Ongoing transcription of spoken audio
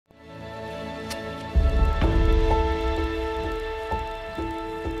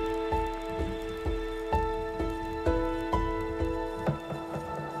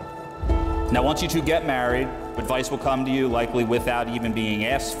Now, once you two get married, advice will come to you likely without even being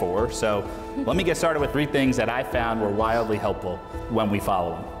asked for. So let me get started with 3 things that I found were wildly helpful when we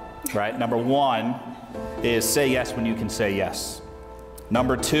follow them, right? Number 1 is say yes when you can say yes.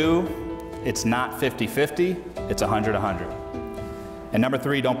 Number 2, it's not 50-50, it's 100-100. And number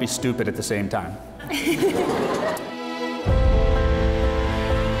 3, don't be stupid at the same time.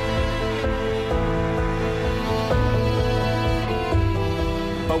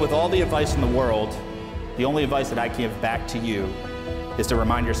 But with all the advice in the world, the only advice that I give back to you is to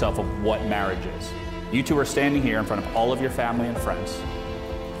remind yourself of what marriage is. You two are standing here in front of all of your family and friends,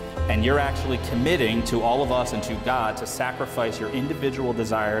 and you're actually committing to all of us and to God to sacrifice your individual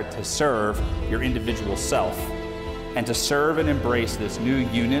desire to serve your individual self and to serve and embrace this new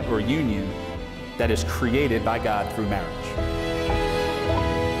unit or union that is created by God through marriage.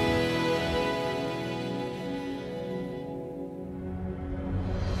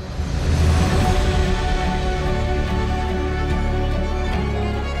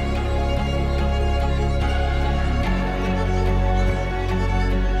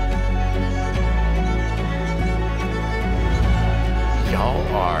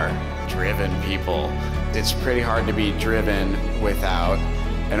 People. It's pretty hard to be driven without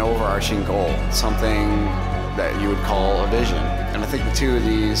an overarching goal, something that you would call a vision. And I think the two of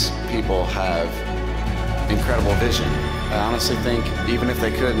these people have incredible vision. I honestly think even if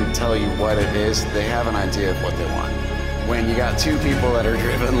they couldn't tell you what it is, they have an idea of what they want. When you got two people that are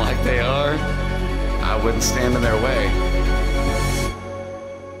driven like they are, I wouldn't stand in their way.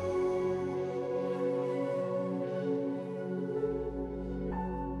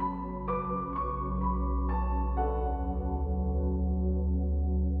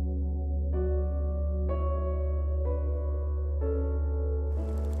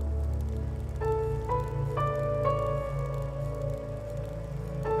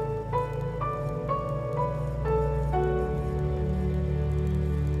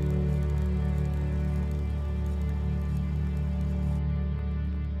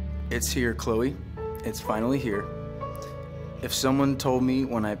 It's here, Chloe. It's finally here. If someone told me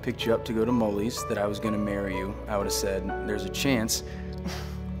when I picked you up to go to Molly's that I was gonna marry you, I would have said, there's a chance,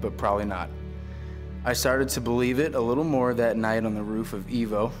 but probably not. I started to believe it a little more that night on the roof of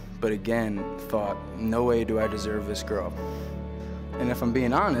Evo, but again, thought, no way do I deserve this girl. And if I'm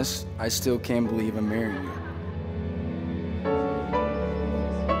being honest, I still can't believe I'm marrying you.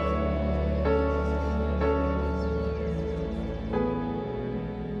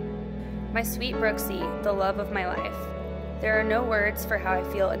 My sweet Brooksy, the love of my life. There are no words for how I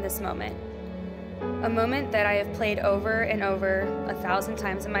feel in this moment. A moment that I have played over and over 1,000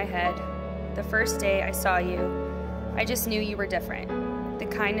 times in my head. The first day I saw you, I just knew you were different. The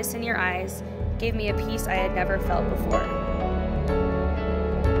kindness in your eyes gave me a peace I had never felt before.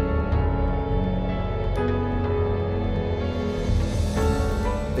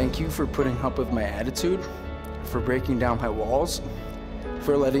 Thank you for putting up with my attitude, for breaking down my walls,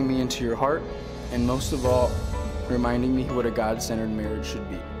 for letting me into your heart, and most of all, reminding me what a God-centered marriage should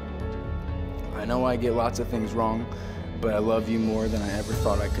be. I know I get lots of things wrong, but I love you more than I ever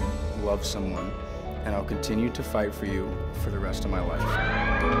thought I could love someone, and I'll continue to fight for you for the rest of my life.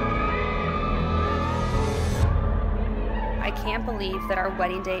 I can't believe that our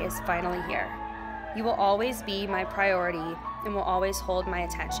wedding day is finally here. You will always be my priority and will always hold my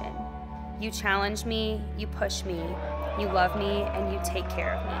attention. You challenge me, you push me, you love me, and you take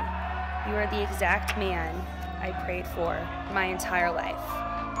care of me. You are the exact man I prayed for my entire life.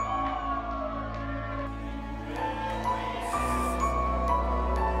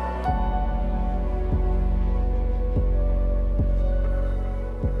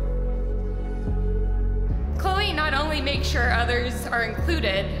 Chloe not only makes sure others are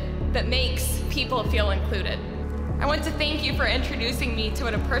included, but makes people feel included. I want to thank you for introducing me to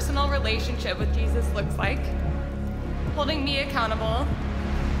what a personal relationship with Jesus looks like, holding me accountable,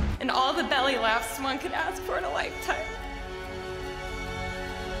 and all the belly laughs one could ask for in a lifetime.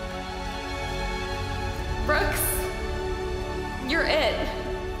 Brooks, you're it.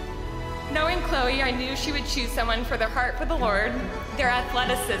 Knowing Chloe, I knew she would choose someone for their heart for the Lord, their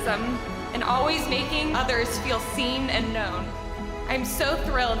athleticism, and always making others feel seen and known. I'm so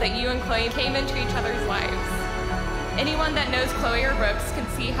thrilled that you and Chloe came into each other's lives. Anyone that knows Chloe or Brooks can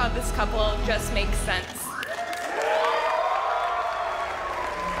see how this couple just makes sense.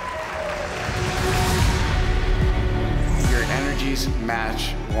 Energies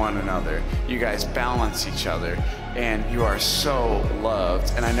match one another. You guys balance each other, and you are so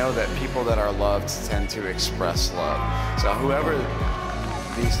loved. And I know that people that are loved tend to express love. So whoever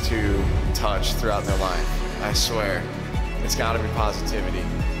these two touch throughout their life, I swear, it's got to be positivity.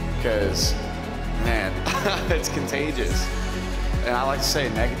 because, man, it's contagious. And I like to say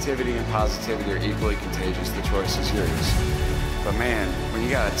negativity and positivity are equally contagious. The choice is yours. But man, when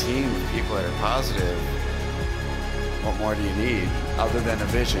you got a team of people that are positive, what more do you need other than a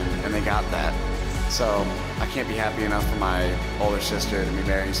vision? And they got that. So I can't be happy enough for my older sister to be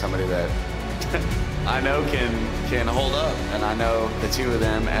marrying somebody that I know can hold up. And I know the two of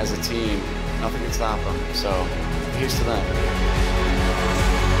them as a team, nothing can stop them. So here's to them.